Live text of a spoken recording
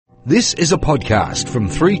This is a podcast from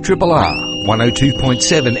 3RRR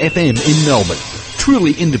 102.7 FM in Melbourne.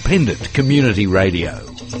 Truly independent community radio.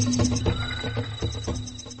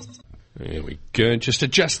 There we go. Just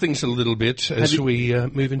adjust things a little bit as we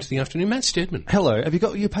move into the afternoon. Matt Stedman. Hello. Have you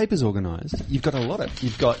got your papers organised? You've got a lot of.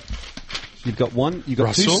 You've got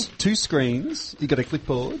two screens. You've got a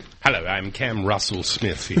clipboard. Hello, I'm Cam Russell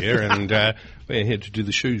Smith here, and we're here to do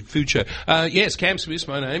the food show. Yes, Cam Smith's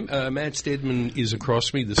my name. Matt Stedman is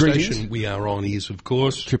across me. The station we are on is, of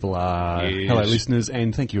course, Triple R. Yes. Hello, listeners,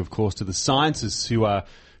 and thank you, of course, to the scientists who are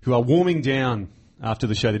warming down after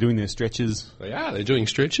the show. They're doing their stretches. They are. They're doing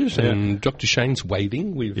stretches, and Dr. Shane's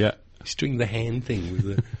waving. He's doing the hand thing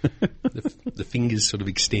with the fingers sort of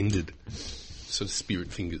extended, sort of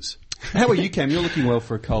spirit fingers. How are you, Cam? You're looking well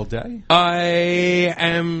for a cold day. I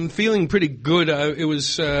am feeling pretty good. It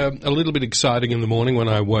was a little bit exciting in the morning when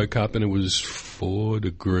I woke up and it was 4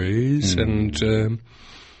 degrees. And,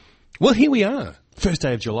 well, here we are. First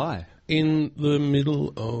day of July. In the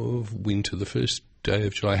middle of winter, the first day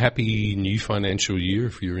of July. Happy new financial year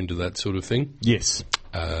if you're into that sort of thing. Yes.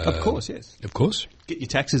 Of course, yes. Of course. Get your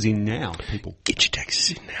taxes in now, people. Get your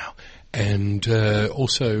taxes in now. And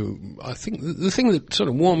also, I think the thing that sort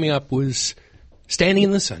of warmed me up was standing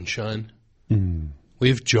in the sunshine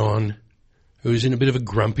with John, who's in a bit of a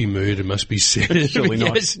grumpy mood, it must be said. Surely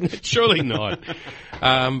not. Yes, surely not.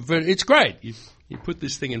 But it's great. You put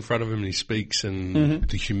this thing in front of him and he speaks, and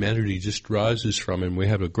the humanity just rises from him. We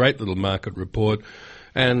have a great little market report.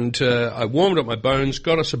 And I warmed up my bones,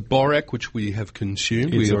 got us a Borac, which we have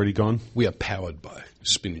consumed. It's already gone. We are powered by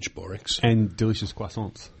spinach Boracs. And delicious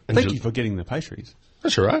croissants. Thank you for getting the pastries.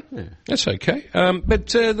 That's all right. Yeah. That's okay. But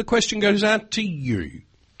the question goes out to you,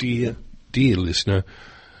 dear listener.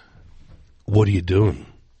 What are you doing?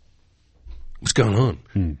 What's going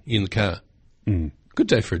on in the car? Good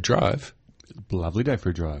day for a drive. Lovely day for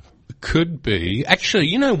a drive. It could be. Actually,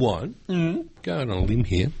 you know what? Go out on a limb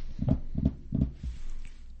here.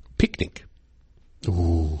 Picnic.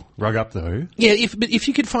 Ooh. Rug up, though. Yeah, if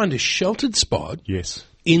you could find a sheltered spot. Yes.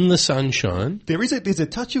 In the sunshine. There's a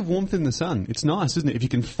touch of warmth in the sun. It's nice, isn't it? If you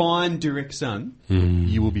can find direct sun,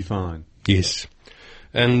 you will be fine. Yes.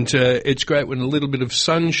 And it's great when a little bit of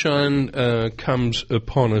sunshine comes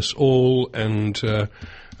upon us all, and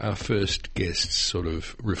our first guests sort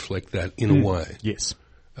of reflect that in a way. Yes.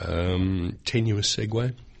 Tenuous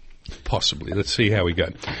segue? Possibly. Let's see how we go.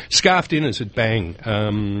 Scarf dinners at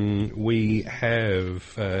Bang. We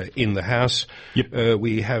have in the house,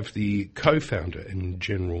 we have the co-founder and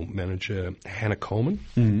general manager, Hannah Coleman,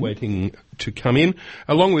 waiting to come in,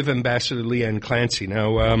 along with Ambassador Leanne Clancy.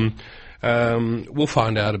 Now, we'll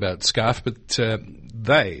find out about Scarf, but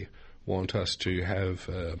they want us to have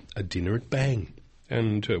a dinner at Bang.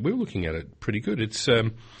 And we're looking at it pretty good. It's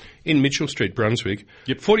in Mitchell Street, Brunswick.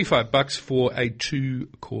 $45 for a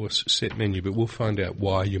 2-course set menu, but we'll find out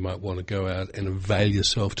why you might want to go out and avail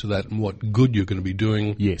yourself to that and what good you're going to be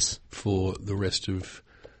doing for the rest of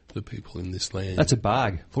the people in this land. That's a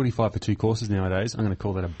barg. 45 for 2 courses nowadays. I'm going to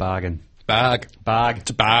call that a bargain. Barg. Barg.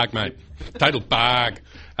 It's a barg, mate. Total barg.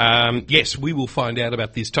 Yes, we will find out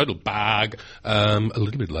about this total barg a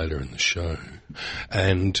little bit later in the show.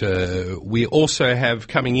 And we also have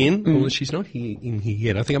coming in, well, she's not in here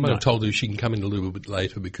yet. I think I might have told her she can come in a little bit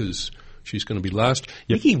later because she's going to be last.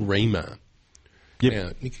 Nikki Remar.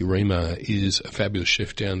 Now, Nikki Remar is a fabulous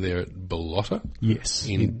chef down there at Bellotta. Yes.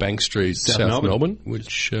 In Bank Street, South Melbourne,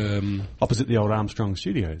 which... opposite the old Armstrong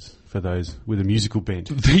Studios, for those with a musical bent.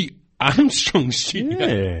 The Armstrong Studio.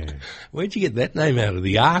 Yeah. Where'd you get that name out of?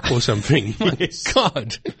 The Ark or something? My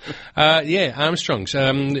God. Armstrong's.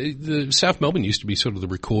 The South Melbourne used to be sort of the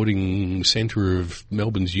recording centre of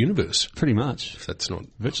Melbourne's universe. Pretty much. If that's not...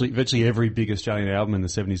 Virtually every big Australian album in the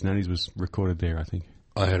 70s and 80s was recorded there, I think.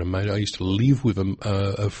 I had a mate. I used to live with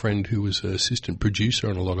a friend who was an assistant producer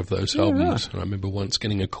on a lot of those albums. Right. And I remember once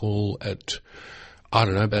getting a call at, I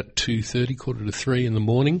don't know, about 2:30, 2:45 in the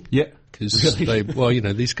morning. Yeah. Because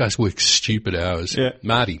these guys work stupid hours. Yeah.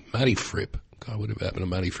 Marty Fripp. God, what happened to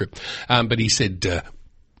Marty Fripp? But he said,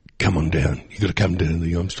 come on down. You got to come down to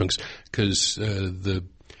the Armstrongs. Because there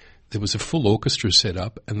was a full orchestra set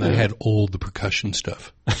up and they had all the percussion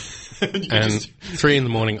stuff. And 3 in the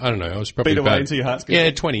morning, I don't know, I was probably beat away until your heart's good.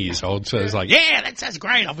 Yeah, 20 years old. So I was like, yeah, that sounds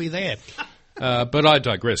great. I'll be there. But I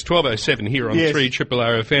digress. 12:07 here on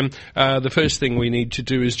 3RRR FM. The first thing we need to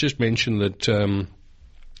do is just mention that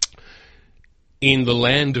in the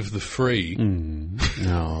land of the free...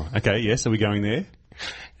 Oh, okay, yes. Are we going there?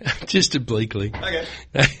 Just obliquely. Okay.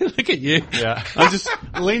 Look at you. Yeah. I'm just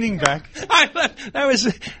leaning back.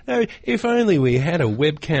 If only we had a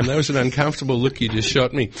webcam. That was an uncomfortable look you just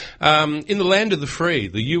shot me. In the land of the free,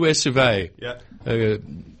 the US of A. Yeah.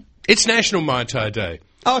 It's National Mai Tai Day.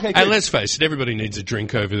 Oh, okay, good. And let's face it, everybody needs a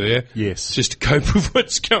drink over there. Yes. Just to cope with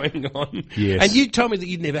what's going on. Yes. And you told me that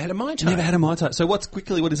you'd never had a Mai Tai. Never had a Mai Tai. So what is a Mai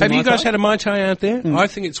Tai? Have you guys had a Mai Tai out there? I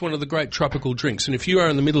think it's one of the great tropical drinks. And if you are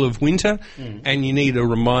in the middle of winter and you need a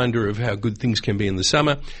reminder of how good things can be in the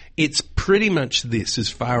summer, it's pretty much this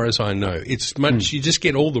as far as I know. It's much, you just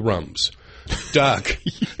get all the rums. Dark,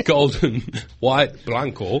 golden, white,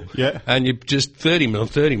 blanco, and you just 30 mil,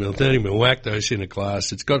 whack those in a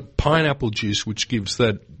glass. It's got pineapple juice, which gives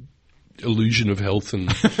that illusion of health and,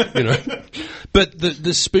 But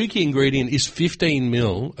the spooky ingredient is 15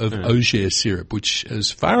 mil of Auger syrup, which, as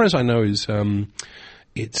far as I know, is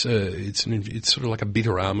it's sort of like a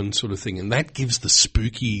bitter almond sort of thing, and that gives the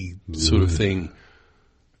spooky sort of thing.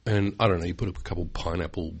 And I don't know, you put a couple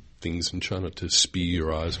pineapple things and try not to spear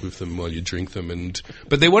your eyes with them while you drink them.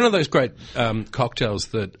 But they're one of those great cocktails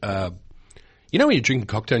that, when you drink a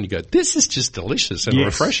cocktail and you go, this is just delicious and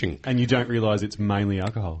refreshing. And you don't realise it's mainly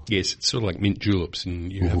alcohol. Yes, it's sort of like mint juleps,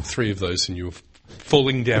 and you have 3 of those and you're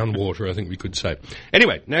falling down water, I think we could say.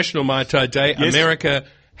 Anyway, National Mai Tai Day. Yes. America,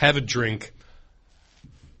 have a drink.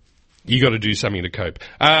 You got to do something to cope.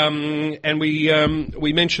 And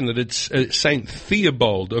we mentioned that it's Saint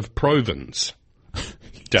Theobald of Provence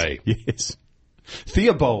Day. Yes.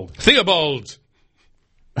 Theobald. Theo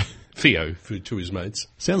to his mates.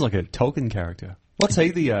 Sounds like a Tolkien character. What's he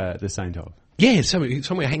the saint of? Yeah,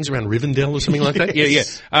 somewhere hangs around Rivendell or something like that. Yeah.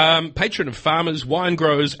 Patron of farmers, wine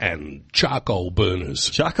growers, and charcoal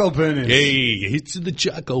burners. Charcoal burners. Yeah, it's the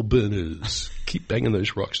charcoal burners. Keep banging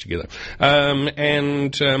those rocks together.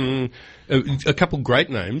 And a couple great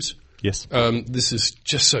names. Yes. This is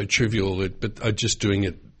just so trivial, but I'm just doing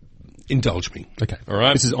it. Indulge me. Okay. All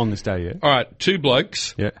right. This is on this day, yeah? All right. 2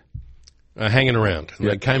 blokes. Yeah. Hanging around. And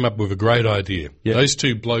they came up with a great idea. Yeah. Those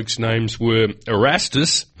 2 blokes' names were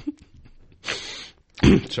Erastus.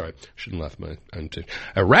 Sorry, shouldn't laugh at my own too.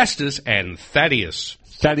 Erastus and Thaddeus.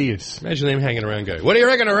 Thaddeus. Imagine them hanging around going, what do you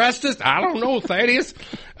reckon, Erastus? I don't know, Thaddeus.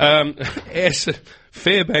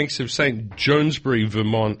 Fairbanks of St. Jonesbury,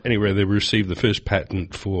 Vermont. Anyway, they received the first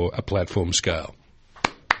patent for a platform scale.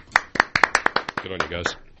 Good on you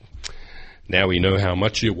guys. Now we know how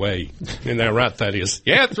much you weigh. Isn't that right, Thaddeus?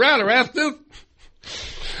 Yeah, that's right, Erastus.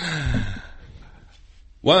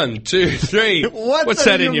 1, 2, 3. What's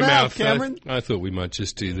that in your mouth, Cameron? I thought we might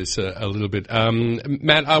just do this a little bit.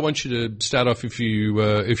 Matt, I want you to start off if you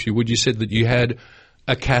would. You said that you had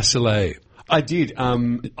a cassoulet. I did.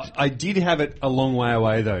 I did have it a long way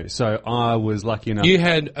away though, so I was lucky enough. You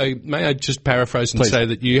had may I just paraphrase and say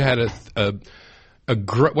that you had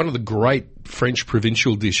one of the great French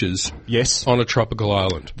provincial dishes. Yes. On a tropical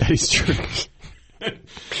island. That is true.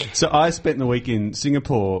 So I spent the week in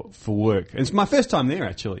Singapore for work. It's my first time there,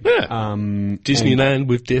 actually. Yeah. Disneyland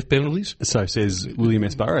with death penalties? So says William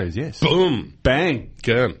S. Burroughs, yes. Boom. Bang.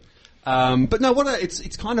 Go. But no,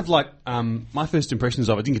 it's kind of like my first impressions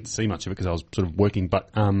of it. I didn't get to see much of it because I was sort of working,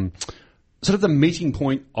 but sort of the meeting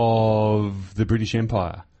point of the British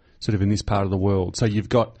Empire, sort of in this part of the world. So you've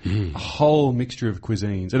got a whole mixture of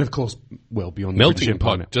cuisines, and of course, well beyond the British Empire.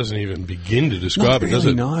 Melting pot doesn't even begin to describe it, does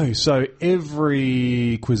it? No. So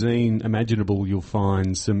every cuisine imaginable, you'll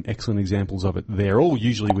find some excellent examples of it there, all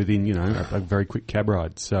usually within, a very quick cab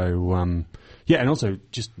ride. So, and also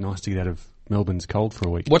just nice to get out of Melbourne's cold for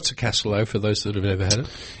a week. What's a cassoulet for those that have never had it?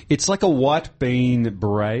 It's like a white bean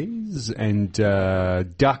braise, and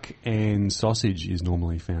duck and sausage is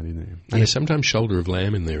normally found in there. Yeah, sometimes shoulder of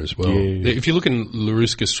lamb in there as well. Yeah. If you look in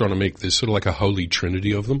Larousse Gastronomique, there's sort of like a holy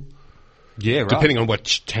trinity of them. Yeah, right. Depending on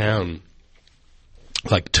which town.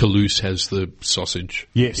 Like Toulouse has the sausage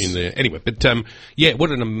in there. Anyway, but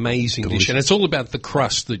what an amazing dish. And it's all about the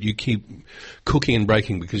crust that you keep cooking and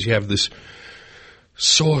breaking, because you have this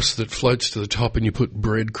sauce that floats to the top, and you put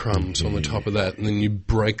breadcrumbs on the top of that, and then you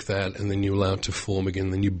break that, and then you allow it to form again,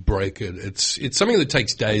 then you break it. It's something that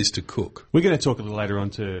takes days to cook. We're going to talk a little later on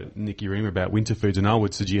to Nicky Reamer about winter foods, and I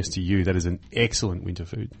would suggest to you that is an excellent winter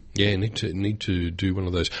food. Yeah, need to do one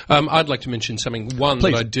of those. I'd like to mention something. Please.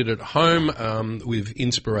 That I did at home with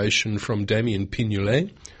inspiration from Damien Pignolet.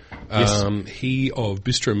 Yes. He of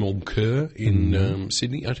Bistro Mon Coeur in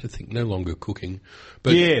Sydney. I don't think no longer cooking,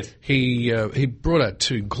 but he brought out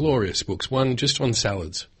 2 glorious books. One just on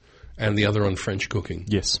salads, and the other on French cooking.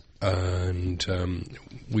 Yes, and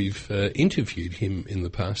we've interviewed him in the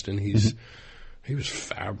past, and he was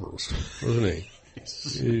fabulous, wasn't he?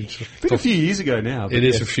 It's been a few years ago now. It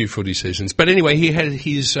is a few footy seasons. But anyway, he had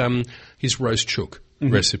his roast chook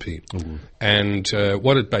recipe. Ooh. And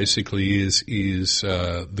what it basically is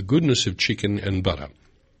the goodness of chicken and butter.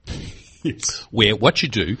 Yes. Where what you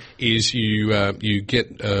do is you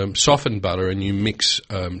get softened butter and you mix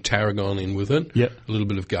tarragon in with it, Yep. a little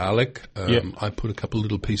bit of garlic. Yep. I put a couple of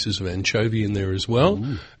little pieces of anchovy in there as well.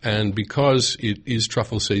 Ooh. And because it is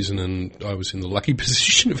truffle season and I was in the lucky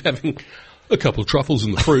position of having a couple of truffles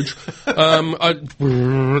in the fridge,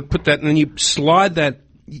 I put that and then you slide that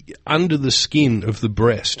under the skin of the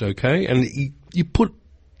breast, okay? And you put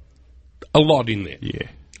a lot in there. Yeah.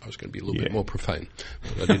 I was going to be a little bit more profane.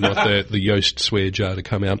 I didn't want the Yoast swear jar to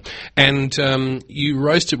come out. And you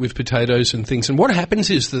roast it with potatoes and things. And what happens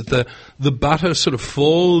is that the butter sort of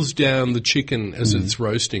falls down the chicken as it's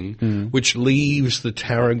roasting, which leaves the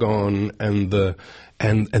tarragon and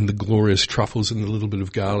the glorious truffles and a little bit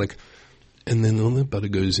of garlic. And then all the butter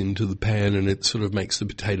goes into the pan and it sort of makes the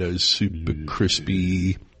potatoes super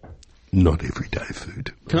crispy. Not everyday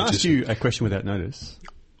food. Can I ask you a question without notice?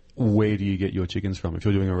 Where do you get your chickens from if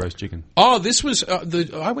you're doing a roast chicken? Oh, this was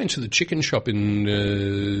I went to the chicken shop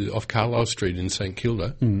in off Carlisle Street in St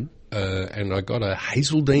Kilda, and I got a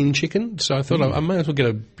Hazeldean chicken. So I thought I might as well get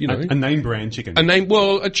a name brand chicken.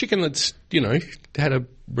 a chicken that's had a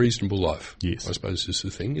reasonable life. Yes, I suppose is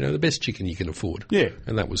the thing. The best chicken you can afford. Yeah,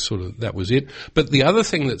 and that was it. But the other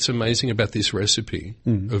thing that's amazing about this recipe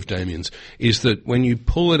of Damien's is that when you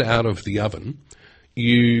pull it out of the oven,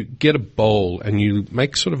 you get a bowl and you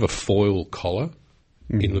make sort of a foil collar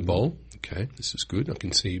in the bowl. Okay, this is good. I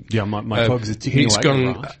can see. Yeah, my cogs are ticking He's away.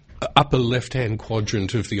 gone Right. Upper left-hand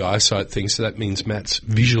quadrant of the eyesight thing, so that means Matt's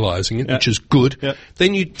visualising it, which is good. Yep.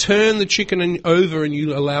 Then you turn the chicken over and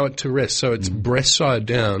you allow it to rest, so it's breast side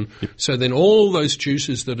down. Yep. So then all those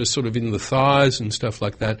juices that are sort of in the thighs and stuff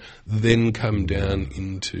like that then come down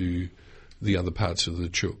into the other parts of the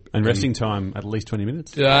chook. And resting time at least 20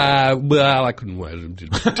 minutes? Well, I couldn't wait until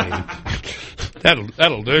 10.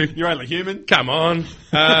 That'll do. You're only human. Come on.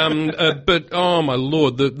 But, oh my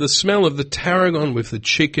Lord, the smell of the tarragon with the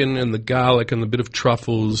chicken and the garlic and the bit of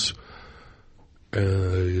truffles,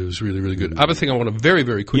 it was really, really good. Other thing I want to very,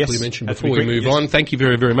 very quickly mention before we move on, thank you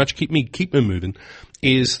very, very much, keep me moving,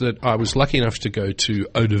 is that I was lucky enough to go to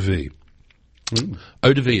Eau de Vie.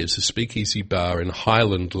 Eau de Vie is a speakeasy bar in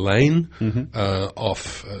Highland Lane,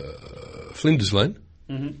 off Flinders Lane.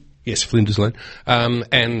 Yes, Flinders Lane.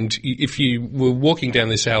 And if you were walking down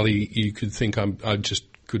this alley, you could think I just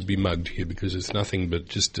could be mugged here because it's nothing but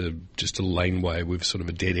just a laneway with sort of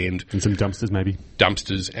a dead end. And some dumpsters, maybe.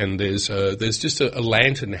 Dumpsters, and there's just a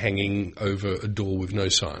lantern hanging over a door with no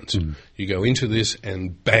signs. You go into this,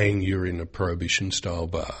 and bang, you're in a prohibition-style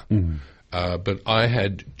bar. But I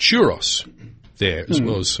had churros there, as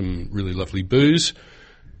well as some really lovely booze.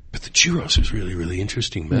 But the churros was really, really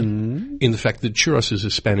interesting, man, in the fact that churros is a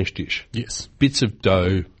Spanish dish. Yes. Bits of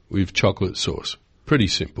dough with chocolate sauce. Pretty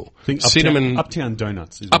simple. Think Cinnamon. Uptown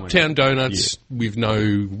Donuts. Uptown Donuts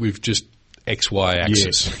with just XY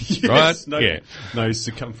axis, right? No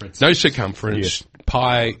circumference. No circumference.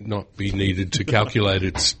 Pi not be needed to calculate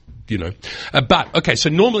its, But, okay, so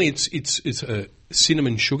normally it's a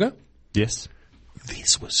cinnamon sugar. Yes.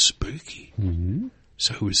 This was spooky.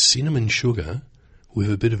 So it was cinnamon sugar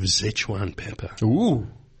with a bit of Szechuan pepper. Ooh.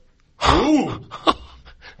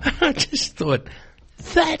 I just thought,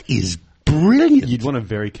 that is brilliant. You'd want to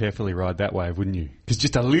very carefully ride that wave, wouldn't you? Because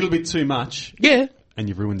just a little bit too much, Yeah. and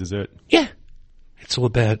you've ruined dessert. Yeah. It's all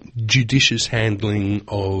about judicious handling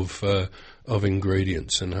of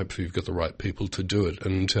ingredients, and hopefully you've got the right people to do it.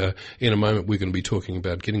 And in a moment we're going to be talking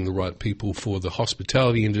about getting the right people for the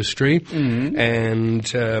hospitality industry, and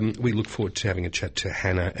we look forward to having a chat to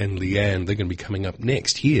Hannah and Leanne. They're going to be coming up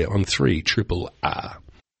next here on 3RRR.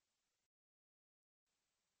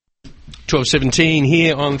 12:17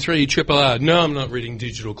 here on 3RRR. No, I'm not reading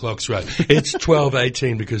digital clocks right. It's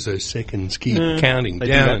 12:18 because those seconds keep counting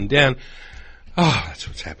down and down. Oh, that's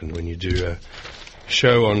what's happened when you do a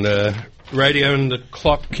show on radio and the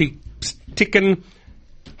clock keeps ticking.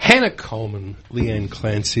 Hannah Coleman, Leanne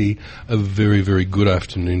Clancy, a very, very good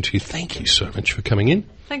afternoon to you. Thank you so much for coming in.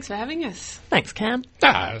 Thanks for having us. Thanks, Cam.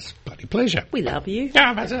 It's a bloody pleasure. We love you.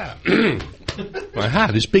 My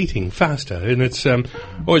heart is beating faster, and it's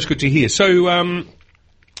always good to hear. So,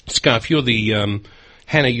 Scarf, you're the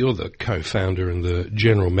Hannah, you're the co-founder and the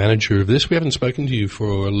general manager of this. We haven't spoken to you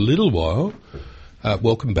for a little while.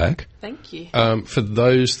 Welcome back. Thank you. For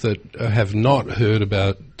those that have not heard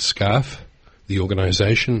about Scarf, the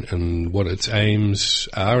organisation, and what its aims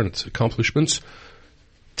are and its accomplishments,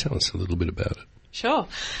 tell us a little bit about it. Sure.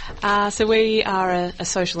 So we are a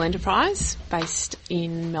social enterprise based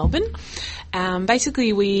in Melbourne.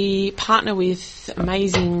 Basically, we partner with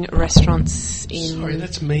amazing restaurants in... Sorry,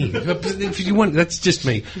 that's me. If you want, that's just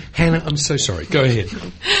me. Hannah, I'm so sorry. Go ahead.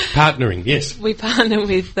 Partnering, yes. We partner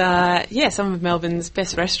with, some of Melbourne's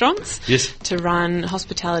best restaurants to run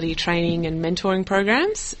hospitality training and mentoring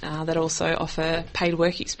programs that also offer paid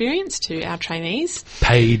work experience to our trainees.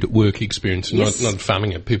 Paid work experience, Yes. not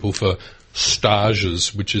farming at people for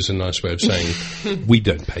stages, which is a nice way of saying we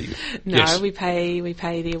don't pay you. No, Yes. we pay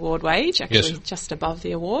the award wage, actually Yes. just above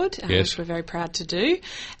the award, Yes. which we're very proud to do.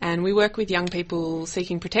 And we work with young people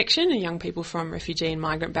seeking protection and young people from refugee and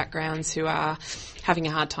migrant backgrounds who are having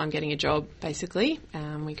a hard time getting a job, basically.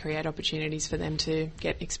 We create opportunities for them to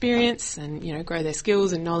get experience and, grow their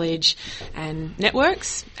skills and knowledge and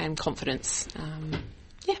networks and confidence.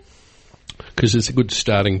 Because it's a good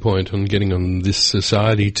starting point on getting on this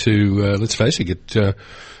society to, let's face it,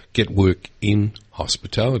 get work in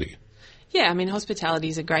hospitality. Yeah, I mean, hospitality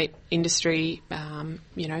is a great industry,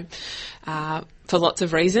 for lots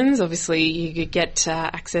of reasons. Obviously, you get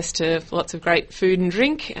access to lots of great food and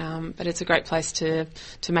drink, but it's a great place to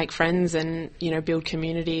make friends and, build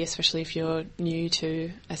community, especially if you're new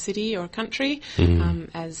to a city or a country,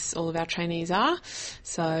 as all of our trainees are.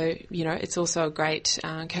 So, it's also a great,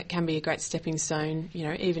 can be a great stepping stone,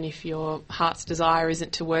 even if your heart's desire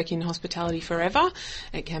isn't to work in hospitality forever,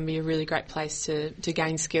 it can be a really great place to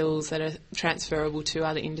gain skills that are transferable to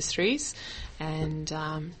other industries and,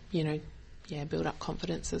 build up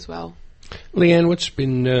confidence as well. Leanne, what's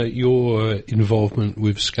been your involvement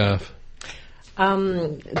with SCARF?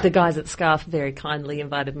 The guys at SCARF very kindly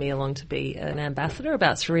invited me along to be an ambassador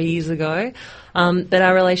about 3 years ago. But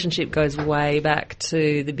our relationship goes way back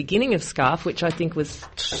to the beginning of SCARF, which I think was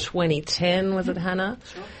 2010, was it, Hannah?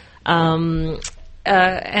 Sure.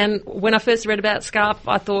 And when I first read about SCARF,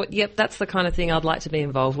 I thought, yep, that's the kind of thing I'd like to be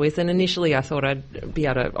involved with. And initially I thought I'd be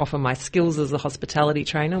able to offer my skills as a hospitality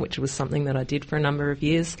trainer, which was something that I did for a number of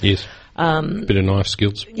years. Yes. Bit of knife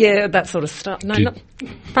skills. Yeah, that sort of stuff. No, not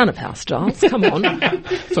front of house, Giles. Come on.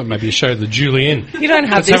 Thought maybe you showed the Julienne. You don't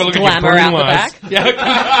have this glamour out the back.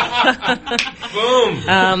 Yeah.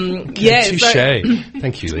 Boom. Touché.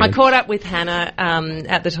 Thank you, Leanne. I caught up with Hannah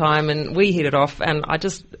at the time, and we hit it off. And I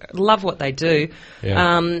just love what they do.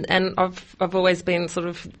 Yeah. And I've always been sort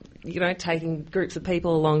of, taking groups of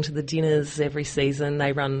people along to the dinners every season.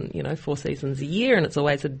 They run, 4 seasons a year, and it's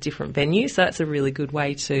always a different venue. So that's a really good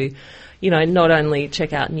way to, not only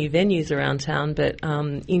check out new venues around town, but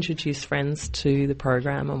introduce friends to the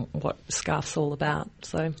program and what SCARF's all about.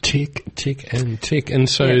 So tick. And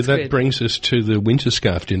so that good. Brings us to the winter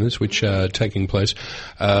SCARF dinners, which are taking place,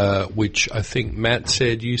 which I think Matt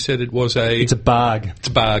said, you said it was It's a barg. It's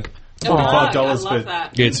a barg. $45 I love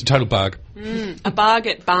that. Yeah, it's a total barg. A barg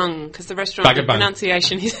at Bung, because the restaurant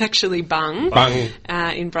pronunciation is actually Bung. Bung.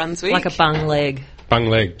 In Brunswick. Like a bung leg. Bung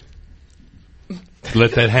leg.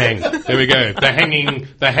 Let that hang. There we go. The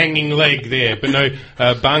hanging leg there. But no,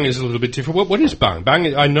 Bung is a little bit different. What is Bung?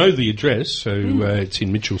 Bung, I know the address, so it's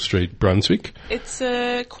in Mitchell Street, Brunswick. It's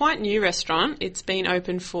a quite new restaurant. It's been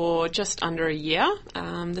open for just under a year.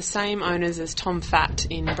 The same owners as Tom Fat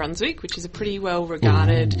in Brunswick, which is a pretty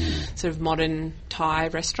well-regarded sort of modern Thai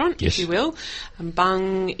restaurant, if you will.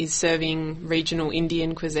 Bung is serving regional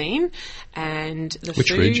Indian cuisine, and the Which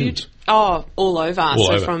food... regions? Oh, all over.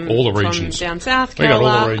 From all the regions. From down south, We got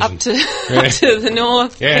all the Kerala, regions. up to the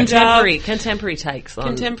north. Yeah. Contemporary takes on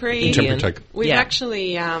Contemporary Indian. take. We've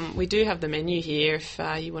actually, we do have the menu here if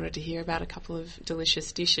you wanted to hear about a couple of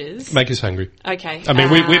delicious dishes. Make us hungry. Okay. I mean,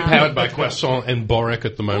 we're powered by croissant and Borac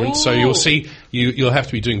at the moment, so you'll see, you'll have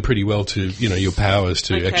to be doing pretty well to, your powers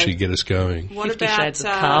to actually get us going. What 50 about shades of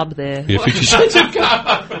carb there. Yeah, 50 shades of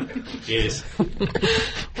carb. Yes.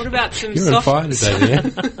 What about some You're on fire today,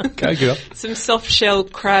 there. Go, girl. Some soft shell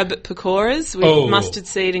crab pakoras with mustard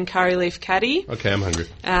seed and curry leaf caddy. Okay, I'm hungry.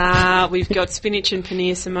 We've got spinach and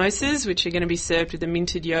paneer samosas, which are going to be served with a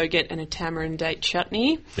minted yogurt and a tamarind date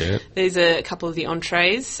chutney. Yeah. There's a couple of the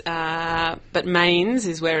entrees, but mains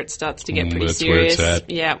is where it starts to get pretty that's serious. where it's at.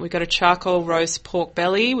 Yeah, we've got a charcoal roast pork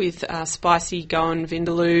belly with spicy goan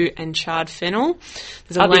vindaloo and charred fennel.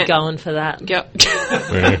 I'll be going for that. Yeah,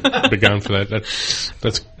 be going for that.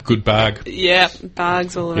 That's good barg. Yeah,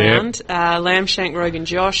 bargs all around. Lamb shank Rogan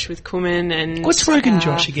Josh with cumin and... What's Rogan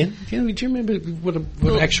Josh again? Do you remember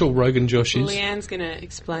what actual Rogan Josh is? Leanne's going to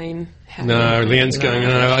explain how... No, Leanne's going,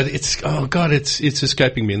 no, it's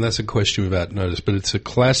escaping me, and that's a question without notice, but it's a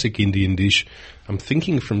classic Indian dish. I'm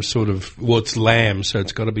thinking from sort of, it's lamb, so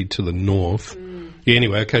it's got to be to the north. Yeah,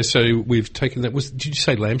 anyway, okay, so we've taken that. Did you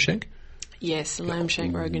say lamb shank? Yes, lamb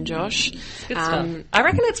shank Rogan Josh. Good stuff. I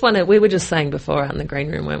reckon it's one that we were just saying before out in the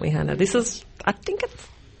green room, weren't we, Hannah? I think it's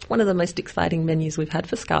one of the most exciting menus we've had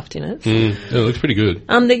for scarf dinners. It looks pretty good.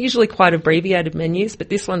 They're usually quite abbreviated menus, but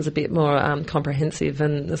this one's a bit more comprehensive,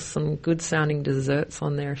 and there's some good sounding desserts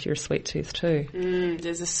on there if you're a sweet tooth too.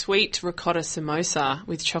 There's a sweet ricotta samosa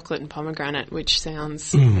with chocolate and pomegranate, which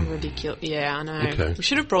sounds ridiculous. Yeah, I know. Okay. We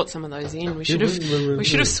should have brought some of those in. We should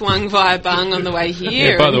have swung via Bung on the way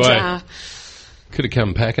here. Yeah, by the way, could have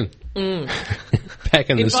come packing.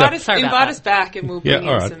 Packing the stuff. Invite us back, and we'll bring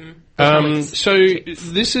in some. So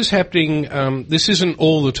this is happening. This isn't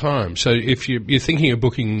all the time. So if you're thinking of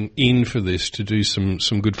booking in for this to do some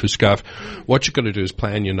good for Scarf, what you've got to do is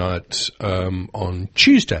plan your nights on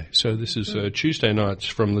Tuesday. So this is Tuesday nights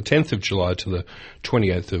from the 10th of July to the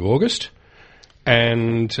 28th of August,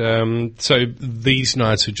 and so these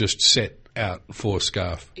nights are just set out for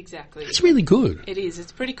Scarf. Exactly. It's really good. It is.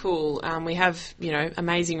 It's pretty cool. We have,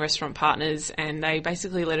 amazing restaurant partners, and they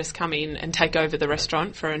basically let us come in and take over the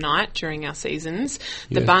restaurant for a night during our seasons.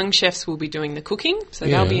 The Bung chefs will be doing the cooking, so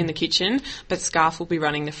they'll be in the kitchen, but Scarf will be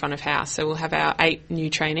running the front of house. So we'll have our 8 new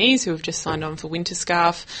trainees who have just signed on for Winter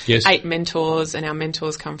Scarf, 8 mentors, and our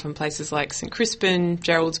mentors come from places like St Crispin,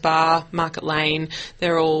 Gerald's Bar, Market Lane.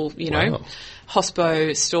 They're all,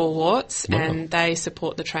 Hospo stalwarts, and they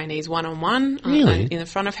support the trainees one-on-one in the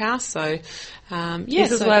front of house. So,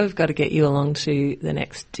 this is why we've got to get you along to the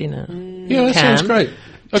next dinner. Yeah, that sounds great.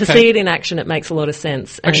 To see it in action, it makes a lot of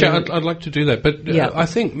sense. Actually, I'd like to do that, but I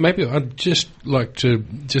think maybe I'd just like to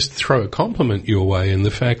just throw a compliment your way in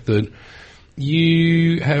the fact that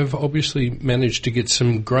you have obviously managed to get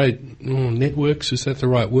some great networks, is that the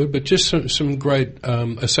right word, but just some great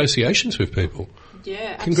associations with people.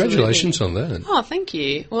 Yeah, congratulations on that. Oh, thank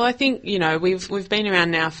you. Well, I think, we've been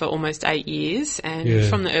around now for almost 8 years, and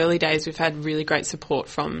from the early days we've had really great support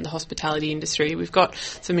from the hospitality industry. We've got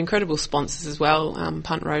some incredible sponsors as well,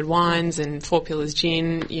 Punt Road Wines and Four Pillars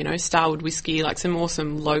Gin, Starwood Whiskey, like some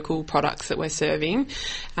awesome local products that we're serving,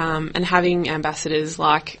 and having ambassadors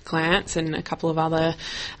like Glance and a couple of other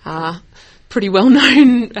pretty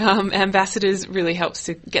well-known ambassadors really helps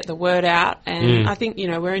to get the word out. And I think,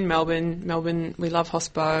 we're in Melbourne. Melbourne, we love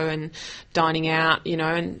hospo and dining out,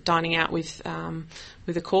 and dining out with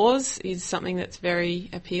a cause is something that's very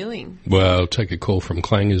appealing. Well, take a call from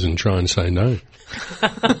clangers and try and say no.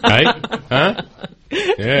 Hey? Huh?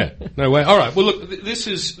 Yeah. No way. All right. Well, look, this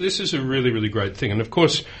is a really, really great thing. And, of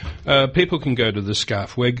course, people can go to the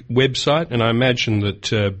Scarf website, and I imagine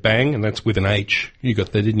that Bang, and that's with an H. You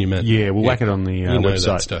got that, didn't you, Matt? Yeah, we'll whack it on the website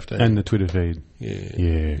that stuff, and the Twitter feed.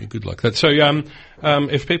 Yeah. Good luck. So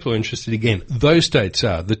if people are interested, again, those dates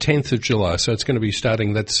are the 10th of July, so it's going to be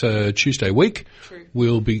starting, that's Tuesday week.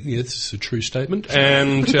 True. This is a true statement,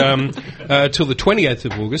 and till the 28th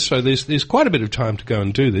of August, so there's quite a bit of time to go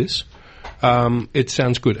and do this. It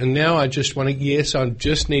sounds good. And now I just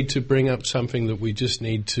need to bring up something that we just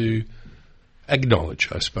need to acknowledge,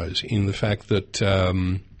 I suppose, in the fact that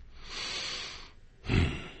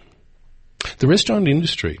the restaurant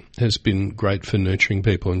industry has been great for nurturing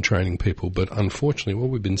people and training people, but unfortunately what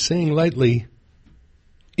we've been seeing lately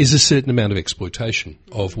is a certain amount of exploitation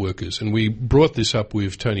of workers. And we brought this up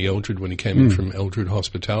with Tony Eldred when he came in from Eldred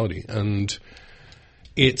Hospitality, and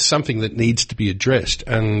it's something that needs to be addressed,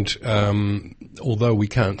 and although we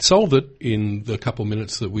can't solve it in the couple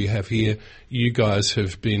minutes that we have here, you guys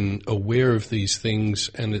have been aware of these things,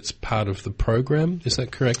 and it's part of the program. Is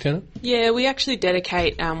that correct, Hannah? Yeah, we actually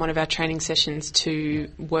dedicate one of our training sessions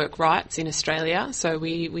to work rights in Australia. So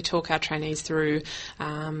we talk our trainees through,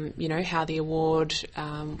 how the award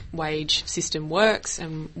wage system works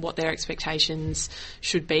and what their expectations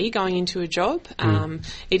should be going into a job.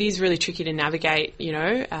 It is really tricky to navigate,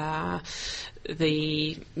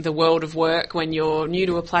 the world of work when you're new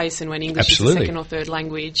to a place and when English is a second or third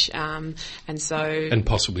language, and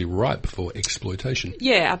possibly ripe for exploitation.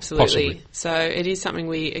 Yeah, absolutely. Possibly. So it is something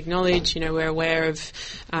we acknowledge. We're aware of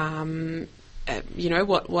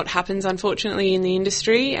what happens unfortunately in the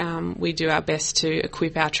industry. We do our best to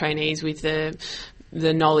equip our trainees with the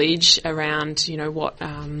knowledge around what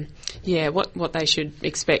they should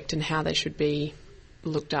expect and how they should be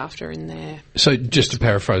looked after in there. So just to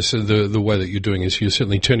paraphrase, so the way that you're doing is you're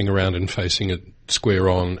certainly turning around and facing it square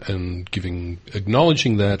on and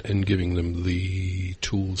acknowledging that and giving them the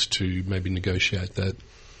tools to maybe negotiate that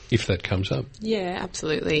if that comes up. Yeah,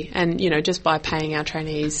 absolutely. And, just by paying our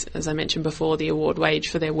trainees, as I mentioned before, the award wage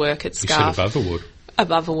for their work at Scarf. You said above award.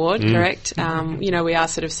 above award, correct. We are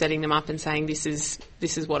sort of setting them up and saying this is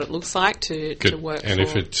what it looks like to work and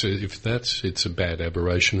for. if it's a bad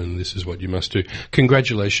aberration, and this is what you must do.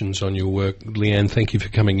 Congratulations on your work, Leanne. Thank you for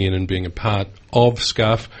coming in and being a part of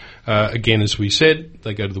SCARF. Again, as we said,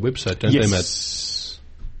 they go to the website, don't they, Matt?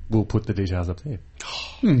 We'll put the details up there.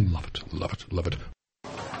 Love it.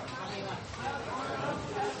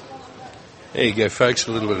 There you go, folks.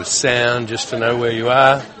 A little bit of sound just to know where you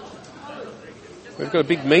are. We've got a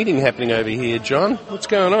big meeting happening over here, John. What's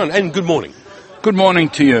going on? And good morning. Good morning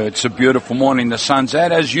to you. It's a beautiful morning. The sun's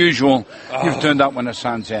out. As usual, you've turned up when the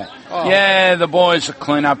sun's out. Yeah, the boys at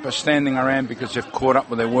clean up are standing around because they've caught up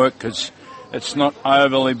with their work because it's not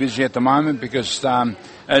overly busy at the moment because,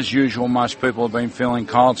 as usual, most people have been feeling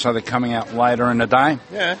cold, so they're coming out later in the day.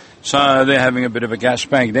 Yeah. So they're having a bit of a gas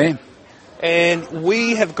bag there. And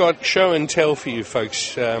we have got show and tell for you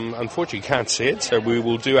folks. Unfortunately, you can't see it, so we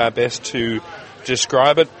will do our best to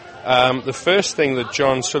describe it. The first thing that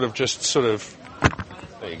John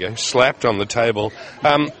there you go, slapped on the table,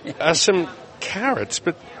 are some carrots,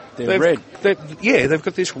 but they're red. They've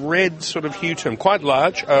got this red sort of hue to them, quite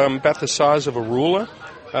large, about the size of a ruler,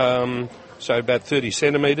 so about 30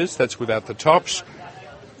 centimetres. That's without the tops.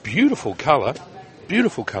 Beautiful colour.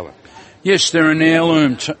 Yes, they're an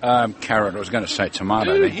heirloom carrot. I was going to say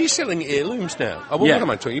tomato. Dude, you're selling heirlooms now. Oh, well, Yeah. What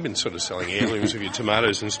am I talking? You've been sort of selling heirlooms of your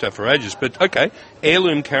tomatoes and stuff for ages. But, okay,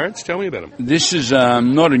 heirloom carrots, tell me about them. This is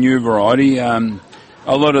not a new variety.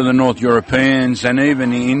 A lot of the North Europeans and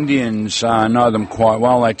even the Indians know them quite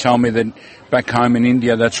well. They tell me that back home in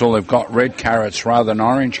India, that's all they've got, red carrots rather than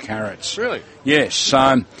orange carrots. Really? Yes.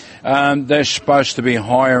 So they're supposed to be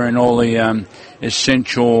higher in all the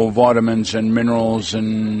essential vitamins and minerals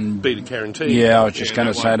and... Beta-carotene. Yeah, I was just going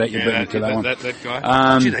to say that. You beat me to that one. That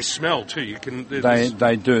guy. Gee, they smell too. You can.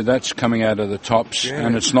 They do. That's coming out of the tops,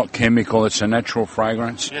 and it's not chemical. It's a natural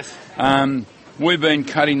fragrance. Yes. We've been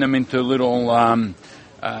cutting them into little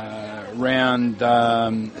round,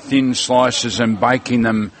 thin slices and baking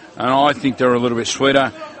them, and I think they're a little bit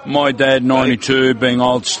sweeter. My dad, 92, being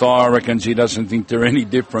old style, reckons he doesn't think they're any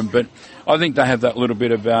different, but I think they have that little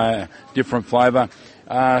bit of different flavour.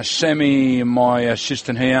 Sammy, my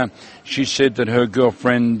assistant here, she said that her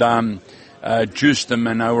girlfriend juiced them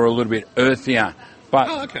and they were a little bit earthier.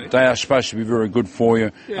 But they are supposed to be very good for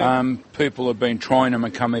you. Yeah. People have been trying them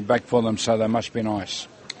and coming back for them, so they must be nice.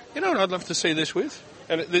 You know what I'd love to see this with?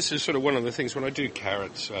 And this is sort of one of the things when I do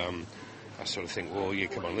carrots, I sort of think, well, yeah,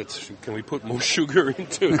 come on, can we put more sugar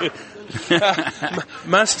into it?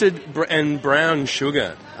 Mustard and brown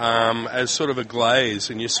sugar as sort of a glaze,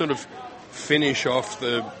 and you sort of finish off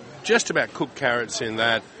the just about cooked carrots in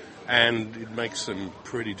that, and it makes them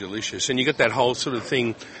pretty delicious. And you get that whole sort of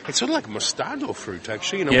thing. It's sort of like a mostarda fruit,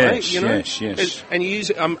 actually, in a way. You know? Yes. And you use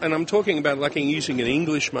it, and I'm talking about like using an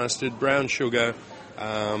English mustard, brown sugar,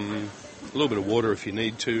 a little bit of water if you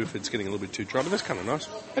need to, if it's getting a little bit too dry. But that's kind of nice.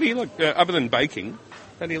 How do you like, other than baking,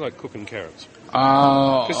 how do you like cooking carrots?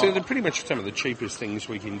 Because they're pretty much some of the cheapest things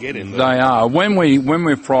we can get in there. They are. When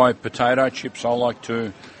we fry potato chips, I like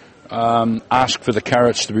to ask for the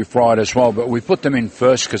carrots to be fried as well, but we put them in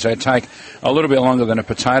first because they take a little bit longer than a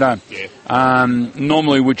potato. Yeah.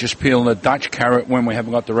 Normally we just peel the Dutch carrot when we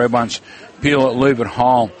haven't got the red ones, peel it, leave it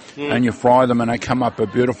whole, and you fry them and they come up a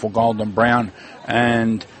beautiful golden brown.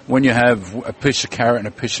 And when you have a piece of carrot and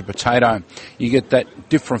a piece of potato, you get that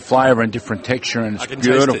different flavour and different texture, and it's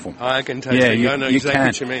beautiful. I can taste it. I know exactly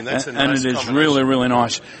what you mean. That's a nice and it is really, really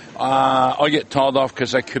nice. I get told off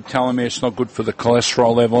because they keep telling me it's not good for the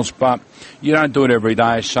cholesterol levels, but you don't do it every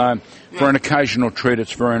day, so for an occasional treat,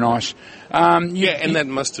 it's very nice. And that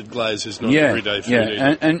mustard glaze is not everyday food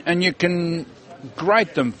either. And you can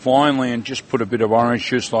grate them finely and just put a bit of orange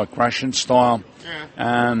juice like Russian style.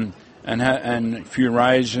 And a few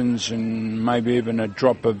raisins and maybe even a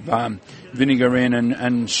drop of vinegar in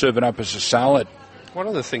and serve it up as a salad. One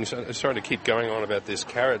of the things, sorry to keep going on about this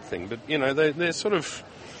carrot thing, but, you know, they're sort of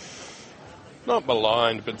not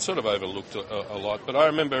maligned, but sort of overlooked a lot. But I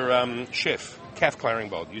remember Chef Kath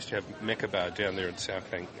Claringbold used to have Mecca Bar down there at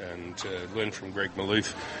Southbank and learned from Greg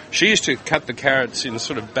Maloof. She used to cut the carrots in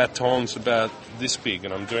sort of batons about this big,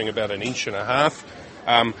 and I'm doing about 1.5 inches.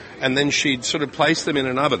 And then she'd sort of place them in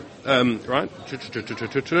an oven, right?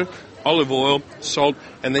 Olive oil, salt,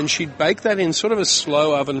 and then she'd bake that in sort of a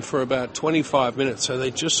slow oven for about 25 minutes, so they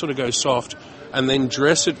just sort of go soft, and then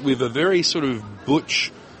dress it with a very sort of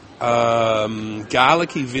butch,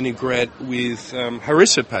 garlicky vinaigrette with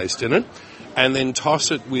harissa paste in it, and then toss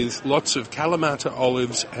it with lots of Kalamata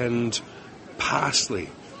olives and parsley.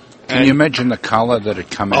 Can you imagine the colour that had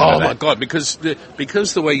come out of that? Oh my God! Because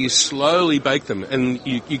the way you slowly bake them and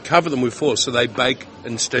you cover them with foil, so they bake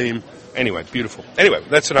and steam. Anyway, beautiful. Anyway,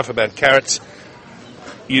 that's enough about carrots.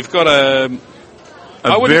 You've got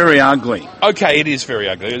very ugly. Okay, it is very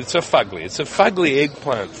ugly. It's a fugly. It's a fugly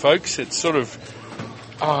eggplant, folks. It's sort of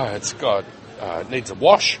it needs a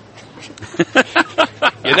wash.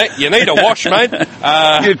 You need a wash, mate.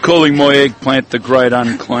 You're calling my eggplant the great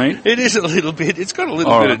unclean? It is a little bit. It's got a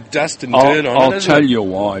little bit of dust and dirt on it. I'll tell you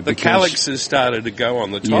why. The calyx has started to go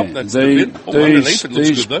on the top. Yeah, That's the bit. Underneath it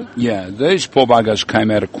looks good, though. Yeah, these poor buggers came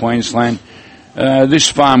out of Queensland. This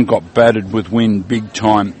farm got battered with wind big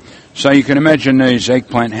time. So you can imagine these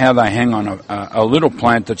eggplant, how they hang on a little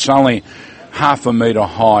plant that's only half a metre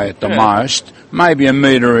high at the most, maybe a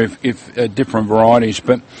metre if different varieties,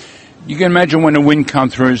 but you can imagine when the wind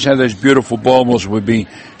comes through, how those beautiful baubles would be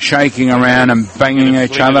shaking around and banging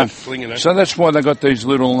each other. So that's why they got these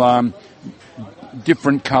little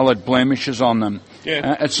different coloured blemishes on them.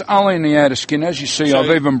 Yeah. It's only in the outer skin. As you see, so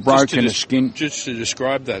I've even broken the skin. Just to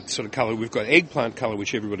describe that sort of colour, we've got eggplant colour,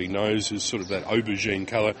 which everybody knows is sort of that aubergine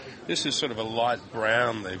colour. This is sort of a light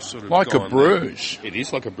brown. They've sort of like a bruise. It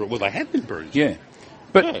is like a bruise. Well, they have been bruised. Yeah.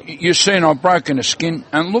 But you're seeing I've broken the skin,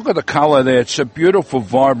 and look at the colour there. It's a beautiful,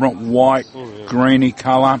 vibrant, white, greeny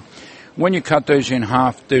colour. When you cut these in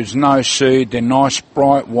half, there's no seed. They're nice,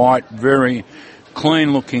 bright, white, very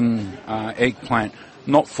clean-looking eggplant,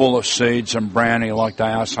 not full of seeds and browny like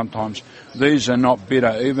they are sometimes. These are not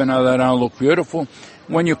bitter, even though they don't look beautiful.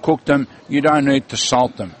 When you cook them, you don't need to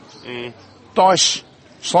salt them.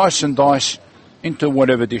 Slice and dice into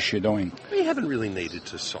whatever dish you're doing. We haven't really needed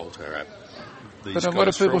to salt our but a lot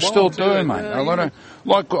of people still do, mate.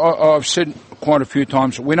 Like I've said quite a few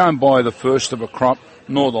times, we don't buy the first of a crop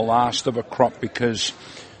nor the last of a crop because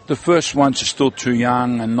the first ones are still too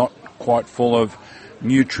young and not quite full of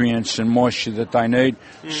nutrients and moisture that they need.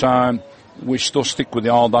 So we still stick with the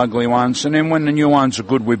old ugly ones. And then when the new ones are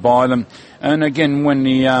good, we buy them. And again, when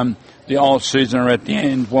the old season are at the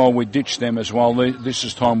end, well, we ditch them as well. This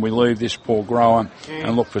is time we leave this poor grower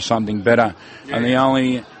and look for something better. Yeah. And the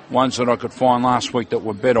only ones that I could find last week that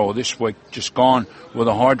were better, or this week just gone, were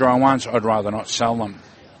the hydro ones. I'd rather not sell them.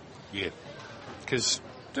 Yeah, because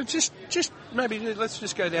just maybe let's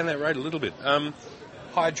just go down that road a little bit.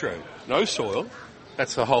 Hydro, no soil.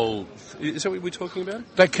 That's the whole. Is that what we're talking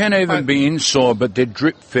about? They can even be in soil, but they're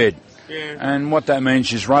drip fed. Yeah. And what that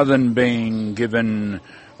means is, rather than being given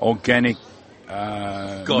organic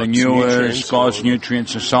manures, God's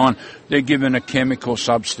nutrients, and so on, they're given a chemical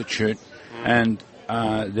substitute, and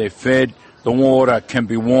they're fed. The water can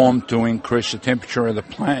be warmed to increase the temperature of the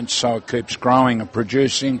plant so it keeps growing and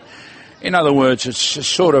producing. In other words, it's a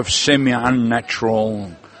sort of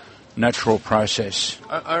semi-unnatural process.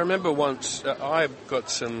 I remember once, I got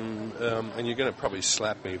some, and you're going to probably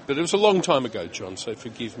slap me, but it was a long time ago, John, so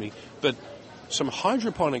forgive me, but some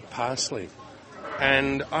hydroponic parsley.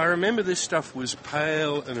 And I remember this stuff was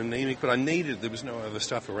pale and anemic, but there was no other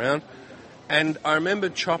stuff around. And I remember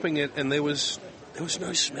chopping it, and there was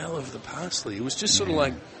no smell of the parsley. It was just sort of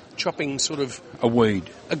like chopping sort of a weed.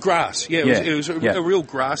 A grass, It was a real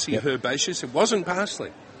grassy herbaceous. It wasn't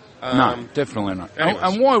parsley. No, definitely not.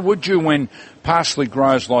 And why would you when parsley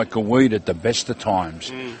grows like a weed at the best of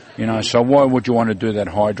times? So why would you want to do that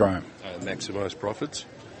hydro? Maximise profits.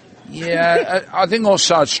 Yeah, I think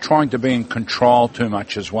also it's trying to be in control too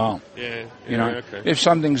much as well. Yeah, okay. If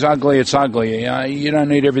something's ugly, it's ugly. You don't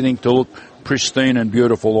need everything to look pristine and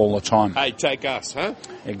beautiful all the time. Hey, take us, huh?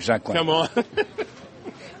 Exactly. Come on.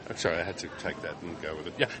 I'm sorry, I had to take that and go with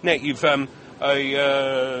it. Yeah. Now, you've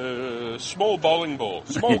a small bowling ball,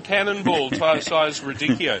 small cannonball size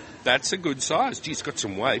radicchio. That's a good size. Gee, it's got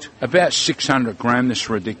some weight. About 600 gram, this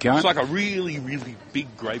radicchio. It's like a really, really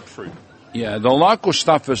big grapefruit. Yeah, the local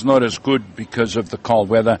stuff is not as good because of the cold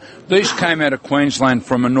weather. These came out of Queensland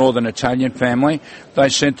from a northern Italian family. They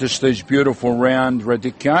sent us these beautiful round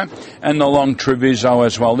radicchio and the long Treviso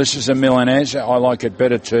as well. This is a Milanese. I like it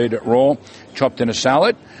better to eat it raw, chopped in a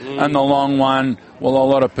salad. And the long one, well, a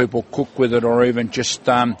lot of people cook with it or even just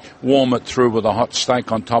warm it through with a hot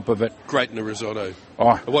steak on top of it. Great in a risotto.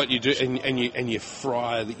 Oh. What you do, and you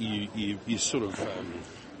fry that you sort of...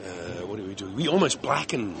 what do we do? We almost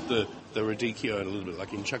blacken the radicchio a little bit,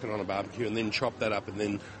 like you can chuck it on a barbecue and then chop that up and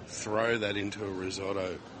then throw that into a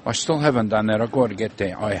risotto. I still haven't done that. I've got to get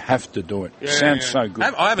there. I have to do it. Sounds so good.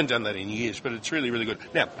 I haven't done that in years, but it's really, really good.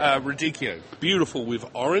 Now, radicchio, beautiful with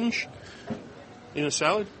orange in a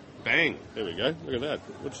salad. Bang. There we go. Look at that.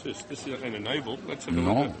 What's this? This is an navel. That's a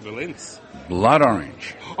Valence. Blood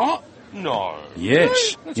orange. Oh, no.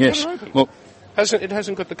 Yes. Let's yes. cut it open. Look, It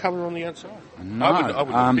hasn't got the colour on the outside. No, I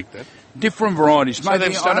would have picked that. Different varieties. So Maybe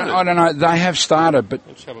they've started? I don't know. They have started, but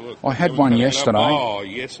Let's have a look. I had We're one coming up. yesterday. Oh,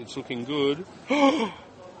 yes, it's looking good.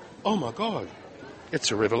 Oh, my God.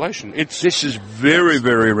 It's a revelation. This is very,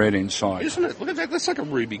 very red inside. Isn't it? Look at that. That's like a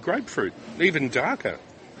ruby grapefruit, even darker.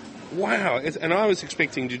 Wow. And I was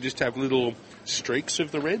expecting to just have little streaks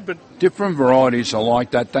of the red, but... Different varieties are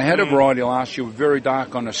like that. They had a variety last year, very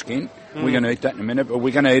dark on the skin. We're going to eat that in a minute, but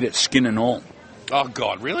we're going to eat it skin and all. Oh,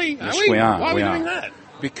 God, really? Yes, we are. Why are we doing that?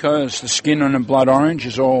 Because the skin on the blood orange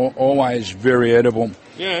is always very edible.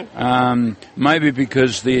 Yeah. Maybe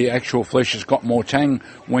because the actual flesh has got more tang.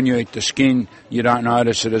 When you eat the skin, you don't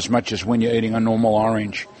notice it as much as when you're eating a normal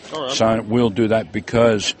orange. All right. So we'll do that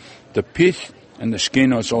because the pith and the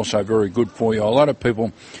skin is also very good for you. A lot of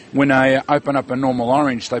people, when they open up a normal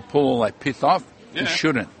orange, they pull all that pith off. Yeah. You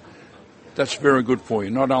shouldn't. That's very good for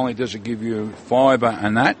you. Not only does it give you fibre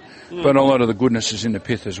and that, but a lot of the goodness is in the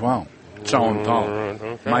pith as well. So I'm told.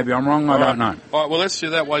 Okay. Maybe I'm wrong, I don't know. All right, well, let's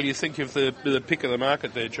do that while you think of the pick of the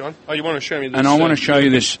market there, John. Oh, you want to show me this? And I want to show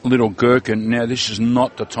you this little gherkin. Now, this is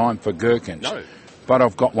not the time for gherkins. No. But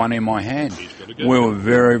I've got one in my hand. got a gherkin. We were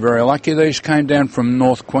very, very lucky. These came down from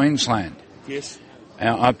North Queensland. Yes.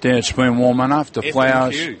 Up there, it's been warm enough. The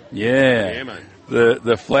flowers. FNQ. Yeah. Yeah, mate.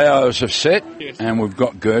 The flowers have set, Yes. and we've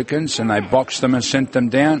got gherkins, and they boxed them and sent them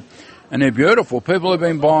down. And they're beautiful. People have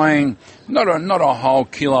been buying not a whole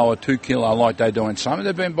kilo or 2 kilo like they do in summer.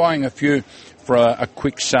 They've been buying a few for a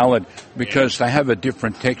quick salad because they have a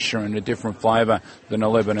different texture and a different flavour than a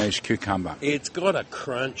Lebanese cucumber. It's got a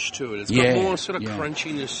crunch to it. It's Yeah, got more sort of yeah.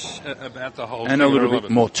 crunchiness about the whole And thing. a I little love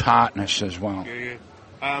bit it. more tartness as well. Yeah,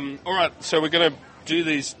 yeah. All right, so we're going to do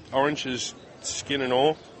these oranges, skin and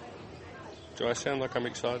all. Do I sound like I'm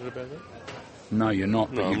excited about that? No, you're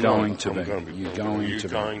not, but No, you're I'm going not. to I'm be. going to be. You're You're going to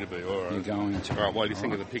be. going to be. All right. You're going to be. All right. What do you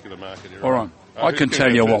think of the pick of the market here? All right. I who's can gonna tell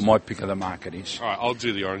go you what first? my pick of the market is. All right, I'll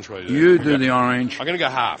do the orange way. You do the orange. I'm going to go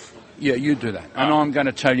half. Yeah, you do that. And I'm going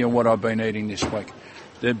to tell you what I've been eating this week.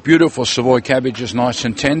 The beautiful Savoy cabbage is nice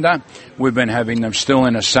and tender. We've been having them still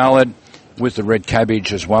in a salad with the red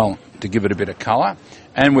cabbage as well to give it a bit of colour.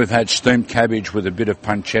 And we've had steamed cabbage with a bit of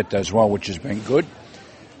pancetta as well, which has been good.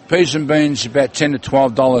 Peas and beans, about $10 to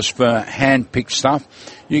 $12 for hand-picked stuff.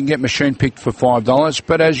 You can get machine-picked for $5.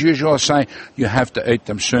 But as usual, I say, you have to eat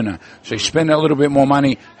them sooner. So you spend a little bit more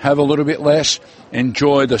money, have a little bit less,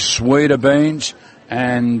 enjoy the sweeter beans,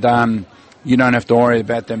 and you don't have to worry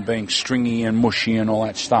about them being stringy and mushy and all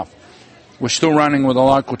that stuff. We're still running with the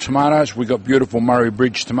local tomatoes. We've got beautiful Murray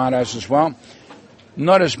Bridge tomatoes as well.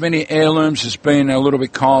 Not as many heirlooms. It's been a little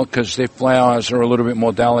bit cold because their flowers are a little bit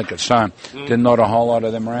more delicate, so there's not a whole lot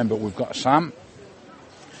of them around, but we've got some.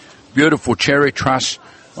 Beautiful cherry truss.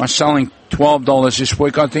 I'm selling $12 this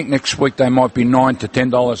week. I think next week they might be $9 to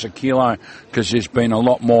 $10 a kilo because there's been a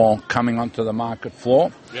lot more coming onto the market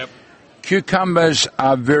floor. Yep. Cucumbers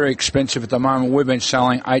are very expensive at the moment. We've been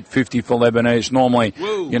selling $8.50 for Lebanese. Normally,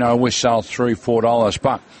 Whoa. We sell $3, $4,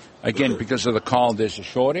 but again, because of the cold, there's a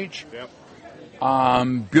shortage. Yep.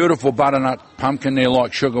 Beautiful butternut pumpkin, they're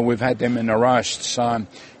like sugar. We've had them in the roast, so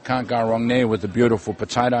can't go wrong there with the beautiful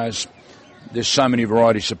potatoes. There's so many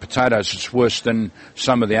varieties of potatoes, it's worse than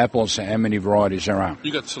some of the apples, how many varieties there are.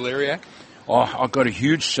 You got celeriac? Oh, I've got a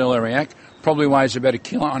huge celeriac, probably weighs about 1.5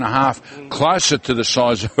 kilos, closer to the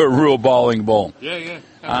size of a real bowling ball. Yeah,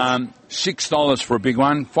 yeah. $6 for a big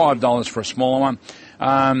one, $5 for a smaller one.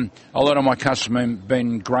 A lot of my customers have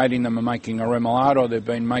been grating them and making a remoulade, or they've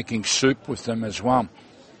been making soup with them as well.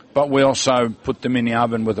 But we also put them in the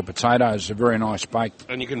oven with the potatoes. They're very nice baked.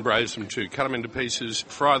 And you can braise them too. Cut them into pieces,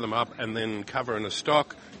 fry them up, and then cover in a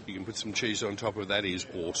stock. You can put some cheese on top of that. Is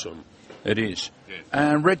awesome. It is. Yeah.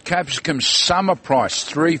 And red capsicum, summer price,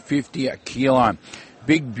 $3.50 a kilo.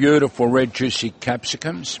 Big, beautiful, red, juicy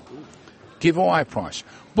capsicums. Giveaway price.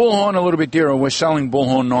 Bullhorn a little bit dearer. We're selling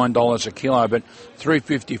bullhorn $9 a kilo, but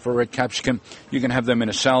 $3.50 for red capsicum. You can have them in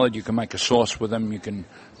a salad. You can make a sauce with them. You can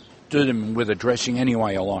do them with a dressing any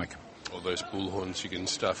way you like. All those bullhorns you can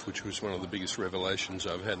stuff, which was one of the biggest revelations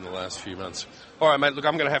I've had in the last few months. All right, mate. Look,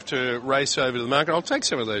 I'm going to have to race over to the market. I'll take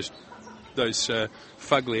some of those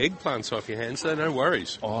fugly eggplants off your hands. So no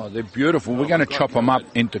worries. Oh, they're beautiful. We're going to chop them up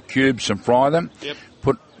into cubes and fry them. Yep.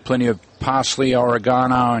 Put plenty of parsley,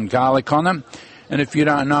 oregano, and garlic on them. And if you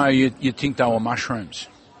don't know, you'd think they were mushrooms.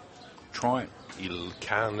 Try it. Il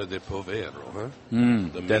carne de povero, huh? The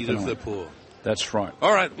meat of definitely. the poor. That's right.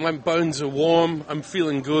 All right, my bones are warm. I'm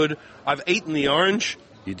feeling good. I've eaten the orange.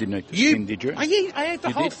 You didn't eat the skin, did you? I ate the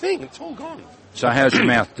You whole did? thing. It's all gone. So how's your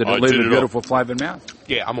mouth? Did I it leave did a it beautiful flavoured mouth?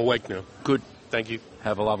 Yeah, I'm awake now. Good. Thank you.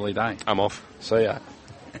 Have a lovely day. I'm off. See ya.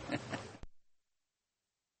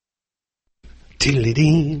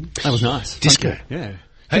 That was nice. Disco. Yeah.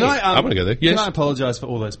 Hey, Can I want to go there. Yes. Can I apologise for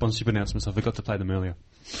all those sponsorship announcements? I forgot to play them earlier.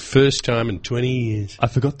 First time in 20 years. I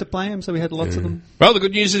forgot to play them, so we had lots of them. Well, the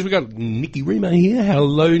good news is we've got Nikki Remo here.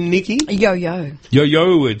 Hello, Nikki. Yo, yo. Yo,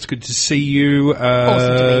 yo, it's good to see you.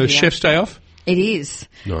 Awesome to be here. Chef's Day off? It is.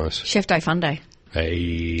 Nice. Chef Day, fun day. Hey.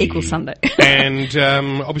 Equals Sunday. And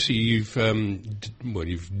obviously you've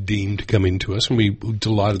deemed to come into us, and we're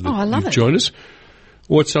delighted that you've joined us.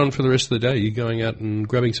 What's on for the rest of the day? You going out and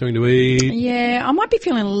grabbing something to eat? Yeah, I might be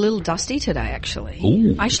feeling a little dusty today, actually.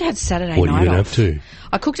 Ooh. I actually had Saturday What are night you going off. to have to?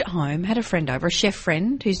 I cooked at home, had a friend over, a chef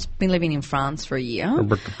friend who's been living in France for a year.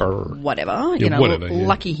 Whatever, Yeah, whatever, yeah.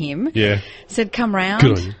 lucky him. Yeah. Said, come round.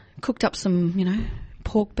 Good on you. Cooked up some,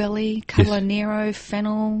 pork belly, Cavolo Nero,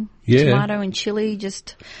 fennel, Yeah. tomato and chilli,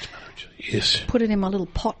 just Yes. put it in my little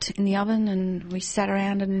pot in the oven, and we sat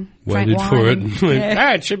around and drank Waited wine. for it. and-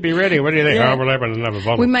 Ah, it should be ready. What do you think? Yeah. Oh, we'll open another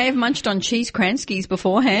bottle. We may have munched on cheese kranskis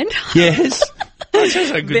beforehand. Yes. That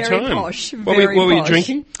sounds like a good Very time. posh, What very were you posh.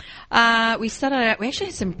 drinking? We started out, we actually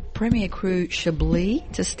had some Premier Cru Chablis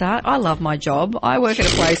to start. I love my job. I work at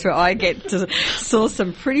a place where I get to source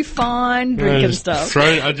some pretty fine drinking stuff.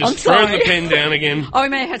 I just I'm thrown sorry. the pen down again. Oh, we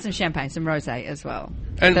may have had some champagne, some rosé as well.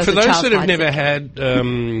 And There's for a those Charles that have Hyde never Secret.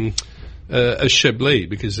 had a Chablis,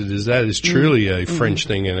 because that is truly a Mm-hmm. French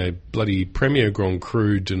thing, and a bloody Premier Grand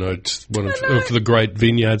Cru denotes one of the great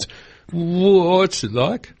vineyards. What's it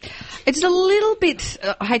like? It's a little bit,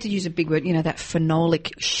 I hate to use a big word, that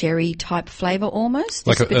phenolic sherry type flavour almost.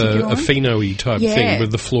 Like this particular a one. Fino-y type thing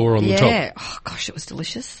with the floor on the top. Yeah. Oh, gosh, it was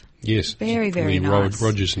delicious. Yes. Very, very the nice.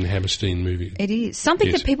 Rodgers and Hammerstein movie. It is. Something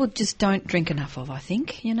Yes. that people just don't drink enough of, I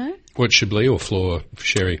think, What, Chablis or floor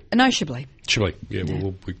sherry? No Chablis. Chablis. Yeah,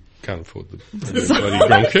 well, we can't afford the bloody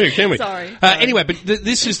Grand Cru, can we? Sorry. Anyway, but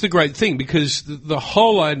this is the great thing, because the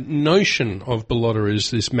whole notion of Ballotta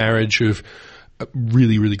is this marriage of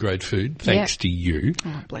really, really great food, thanks to you.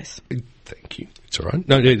 Oh, bless. Thank you. It's all right.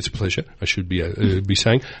 No, it's a pleasure, I should be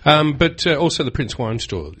saying. But also the Prince Wine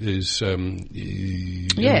Store is...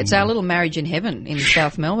 it's our little marriage in heaven in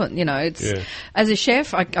South Melbourne. As a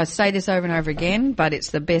chef, I say this over and over again, but it's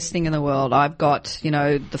the best thing in the world. I've got,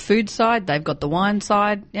 the food side, they've got the wine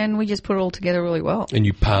side, and we just put it all together really well. And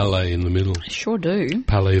you parlay in the middle. Sure do.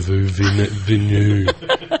 Parlez-vous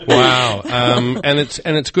vinu. Wow. And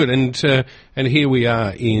it's good. And here we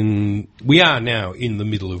are now in the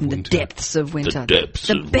middle of winter. The depths of winter.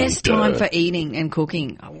 The best time for eating and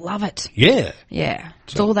cooking. I love it. Yeah. Yeah.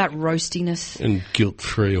 It's all that roastiness. And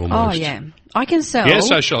guilt-free almost. Oh, yeah. I can sell.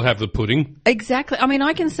 Yes, I shall have the pudding. Exactly. I mean,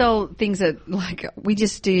 I can sell things that, we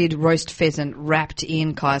just did roast pheasant wrapped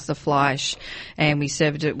in Kaiserfleisch, and we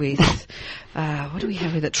served it with, what do we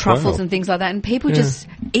have with it? Truffles and things like that, and people just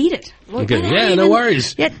eat it. Well, Okay. they don't Yeah, no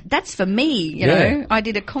worries. Yeah, that's for me, you know. I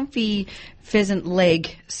did a comfy pheasant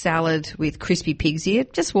leg salad with crispy pig's ear.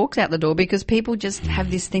 Just walks out the door because people just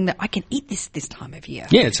have this thing that I can eat this time of year.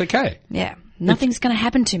 Yeah, it's okay. Yeah. Nothing's going to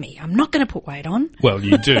happen to me. I'm not going to put weight on. Well,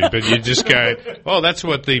 you do, but you just go, oh, that's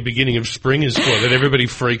what the beginning of spring is for, that everybody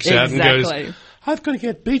freaks out and goes, I've got to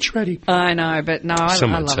get beach ready. I know, but no, I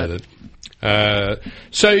love it.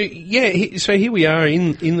 So here we are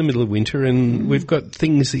in the middle of winter, and we've got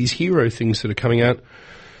these hero things that are coming out.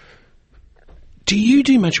 Do you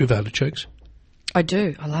do much with artichokes? I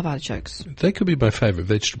do. I love artichokes. They could be my favourite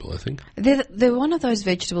vegetable, I think. They're one of those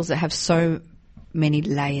vegetables that have so many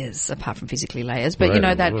layers, apart from physically layers. But,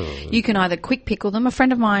 that you can either quick pickle them. A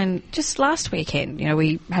friend of mine, just last weekend,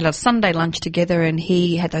 we had a Sunday lunch together, and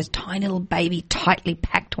he had those tiny little baby, tightly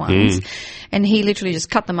packed ones. And he literally just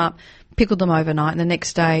cut them up, pickled them overnight, and the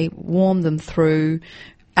next day warmed them through,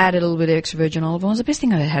 added a little bit of extra virgin olive oil. It was the best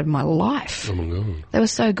thing I'd had in my life. Oh, my God. They were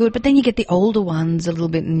so good. But then you get the older ones a little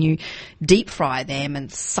bit, and you deep fry them and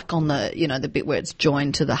suck on the, the bit where it's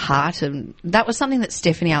joined to the heart. And that was something that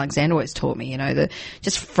Stephanie Alexander always taught me,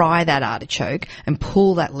 just fry that artichoke and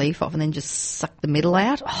pull that leaf off and then just suck the middle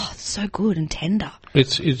out. Oh, it's so good and tender.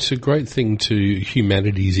 It's a great thing to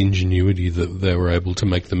humanity's ingenuity that they were able to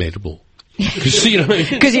make them edible. Because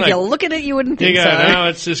if you look at it, you wouldn't think you go, so. no,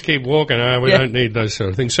 let's just keep walking. We don't need those sort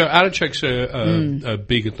of things. So artichokes are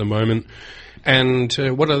big at the moment. And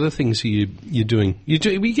what other things are you doing? Are you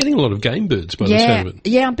getting a lot of game birds by the sound of it?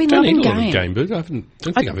 Yeah, I've been don't loving eat a lot game. of game birds. I don't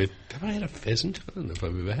think have I had a pheasant? I don't know if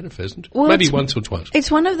I've ever had a pheasant. Well, maybe once or twice. It's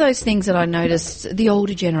one of those things that I noticed the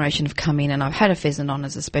older generation have come in, and I've had a pheasant on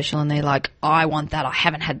as a special, and they're like, I want that. I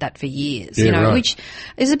haven't had that for years, right. which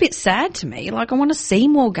is a bit sad to me. Like, I want to see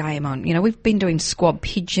more game on. We've been doing squab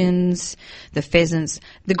pigeons, the pheasants,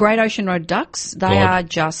 the Great Ocean Road ducks. They are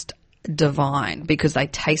just divine because they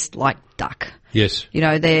taste like duck. Yes. You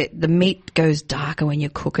know, the meat goes darker when you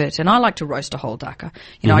cook it, and I like to roast a whole ducker.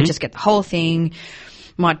 You know, I just get the whole thing.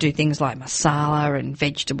 Might do things like masala and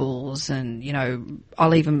vegetables, and, you know,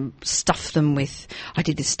 I'll even stuff them with, I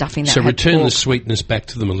did this stuffing that So had return pork. the sweetness back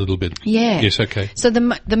to them a little bit. Yeah. Yes, okay. So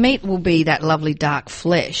the meat will be that lovely dark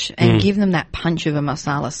flesh and give them that punch of a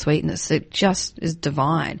masala sweetness. It just is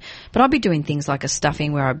divine. But I'll be doing things like a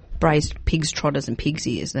stuffing where I braised pig's trotters and pig's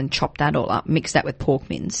ears, then chop that all up, mix that with pork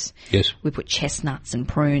mince. Yes. We put chestnuts and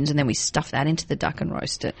prunes, and then we stuff that into the duck and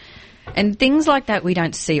roast it. And things like that we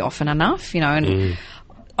don't see often enough, you know, and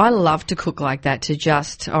I love to cook like that to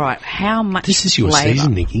just, all right, how much This is your flavour?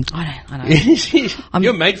 season, Nikki. I know.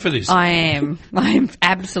 You're made for this. I am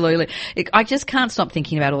absolutely. I just can't stop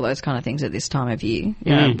thinking about all those kind of things at this time of year.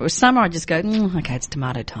 You know, summer I just go, okay, it's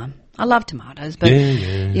tomato time. I love tomatoes, but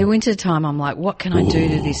winter time I'm like, what can I do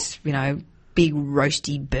to this, you know, big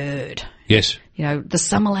roasty bird? Yes. You know, the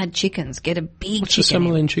Summerlad chickens, get a big What's the chicken.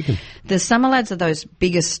 Summerlad chicken? The Summerlads are those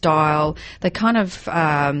bigger style. They kind of,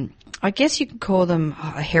 I guess you could call them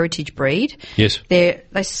a heritage breed. Yes. They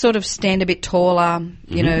sort of stand a bit taller.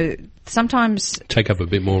 You know, sometimes. Take up a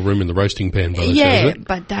bit more room in the roasting pan by the sounds Yeah, of it.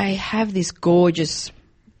 but they have this gorgeous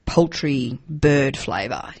poultry bird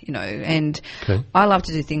flavour, you know, and I love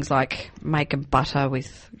to do things like make a butter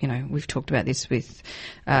with, you know, we've talked about this with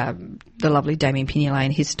the lovely Damien Pignolet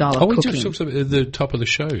and his style of we cooking. just talked about the top of the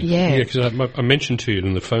show. Yeah. Because I mentioned to you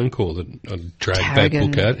in the phone call that I dragged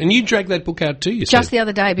Tarragon. that book out. And you dragged that book out too, you Just said. the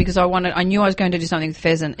other day because I knew I was going to do something with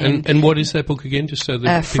pheasant. And what is that book again? Just so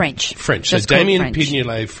that French. French. So Just called Damien French.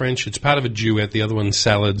 Pignolet, French. It's part of a duet. The other one's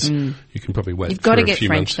salads. You can probably wait You've for got to a get few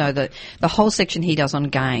French months. though. The whole section he does on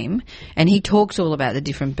game, and he talks all about the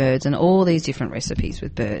different birds and all these different recipes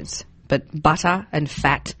with birds. But butter and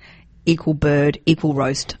fat equal bird, equal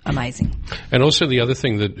roast, amazing. And also the other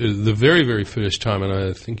thing that the very, very first time, and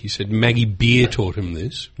I think he said Maggie Beer taught him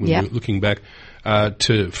this, when Yep. we're looking back,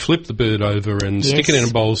 to flip the bird over and stick it in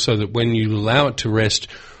a bowl so that when you allow it to rest,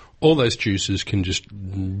 all those juices can just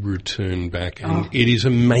return back. And it is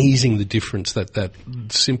amazing the difference that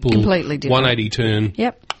simple Completely different. 180 turn.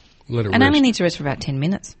 Yep. Let it And rest. only needs to rest for about 10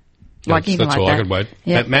 minutes. Like even that's like all that. I could wait.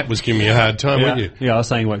 Yep. Matt was giving me a hard time, weren't you? Yeah, I was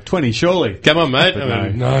saying, 20, surely. Come on, mate. But I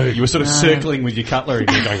mean, no. You were sort of circling with your cutlery.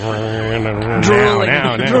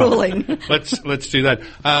 Drooling. Drooling. Let's do that.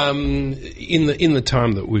 In the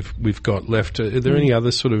time that we've got left, are there any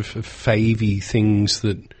other sort of favy things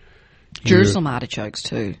that Jerusalem artichokes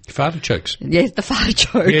too. Artichokes? Yes, the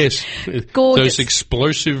artichoke. Yes, Gorgeous. those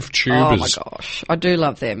explosive Oh tubers. my gosh, I do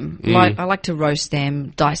love them. Like I like to roast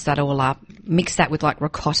them, dice that all up, mix that with like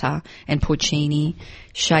ricotta and porcini,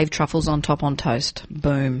 shave truffles on top on toast.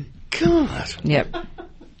 Boom. God, Yep.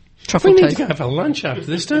 Truffle we need toast. to go have a lunch after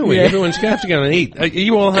this, don't we? Everyone's going to have to go and eat. Are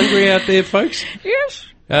you all hungry out there, folks? Yes.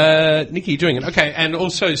 Nikki, you're doing it. Okay, and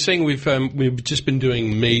also seeing we've just been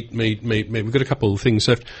doing meat. We've got a couple of things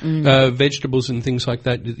left. Vegetables and things like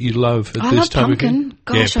that you love at I this love time of pumpkin. year.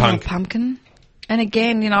 Gosh, yeah, I love pumpkin. And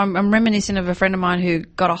again, you know, I'm reminiscent of a friend of mine who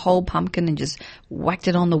got a whole pumpkin and just whacked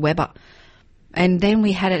it on the Weber. And then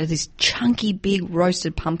we had it as this chunky, big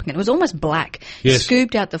roasted pumpkin. It was almost black. Yes.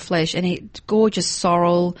 Scooped out the flesh, and it's gorgeous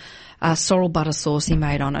sorrel butter sauce he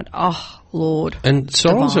made on it. Oh, Lord. And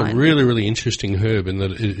sorrel's a divine. really, really interesting herb in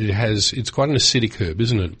that it's quite an acidic herb,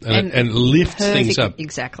 isn't it? And it lifts things up.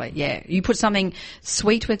 Exactly, yeah. You put something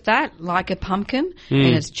sweet with that, like a pumpkin,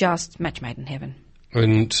 and it's just match made in heaven.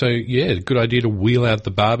 And so, yeah, good idea to wheel out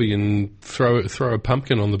the barbie and throw a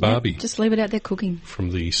pumpkin on the barbie. Just leave it out there cooking.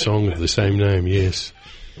 From the song of the same name, yes.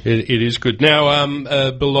 It is good. Now,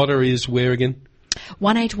 Bellotta is where again?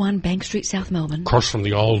 181 Bank Street, South Melbourne. Across from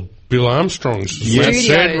the old Bill Armstrong's. Yes.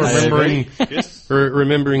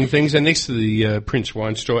 Remembering things. And next to the Prince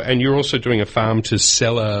Wine Store. And you're also doing a farm to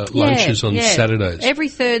cellar lunches on Saturdays. Every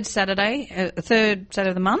third Saturday, third Saturday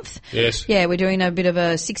of the month. Yes. Yeah, we're doing a bit of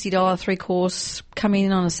a $60 3-course, come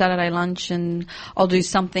in on a Saturday lunch, and I'll do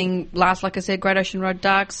something, like I said, Great Ocean Road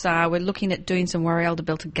Ducks. We're looking at doing some Warrior to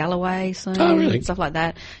Belter Galloway soon. Oh, really? Stuff like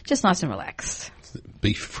that. Just nice and relaxed.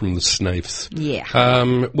 Beef from the Snaiths. Yeah.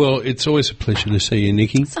 Well, it's always a pleasure to see you,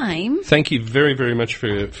 Nikki. Same. Thank you very, very much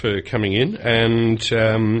for coming in. And,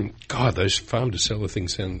 God, those farm to cellar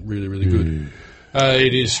things sound really, really good.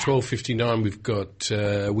 It is 12:59. We've got,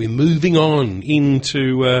 we're moving on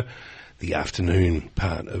into, the afternoon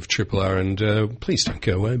part of Triple R, and please don't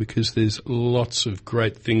go away because there's lots of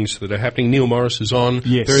great things that are happening. Neil Morris is on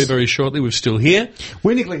very, very shortly. We're still here.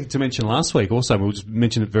 We neglected to mention last week also, we'll just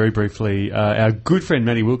mention it very briefly, our good friend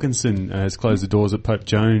Matty Wilkinson has closed the doors at Pope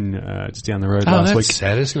Joan just down the road last week. That's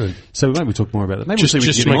sad, isn't it? So maybe we'll talk more about that. Maybe Just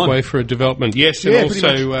we'll see make way for a development. Yes, and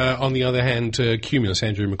also, on the other hand, Cumulus,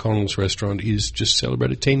 Andrew McConnell's restaurant, is just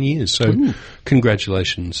celebrated 10 years. So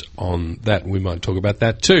congratulations on that. We might talk about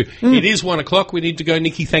that too. It is 1 o'clock. We need to go.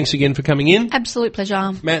 Nikki, thanks again for coming in. Absolute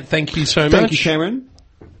pleasure. Matt, thank you so much. Thank you, Cameron.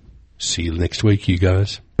 See you next week, you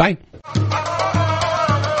guys. Bye.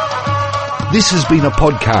 This has been a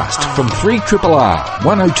podcast from 3RRR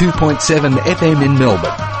 102.7 FM in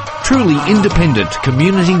Melbourne. Truly independent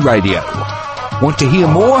community radio. Want to hear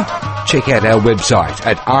more? Check out our website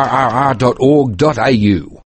at rrr.org.au.